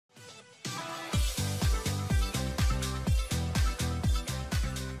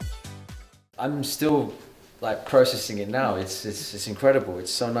I'm still like processing it now. It's incredible. It's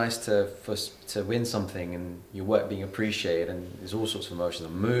so nice to win something and your work being appreciated, and there's all sorts of emotions.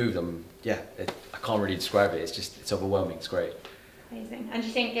 I'm moved. I can't really describe it. It's overwhelming. It's great. Amazing. And do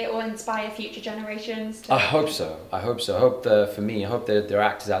you think it will inspire future generations? I hope so. I hope so. I hope for me, I hope that there are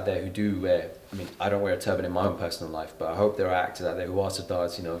actors out there who do wear. I mean, I don't wear a turban in my own personal life, but I hope there are actors out there who are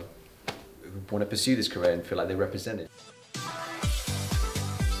Sardar's, who want to pursue this career and feel like they're represented.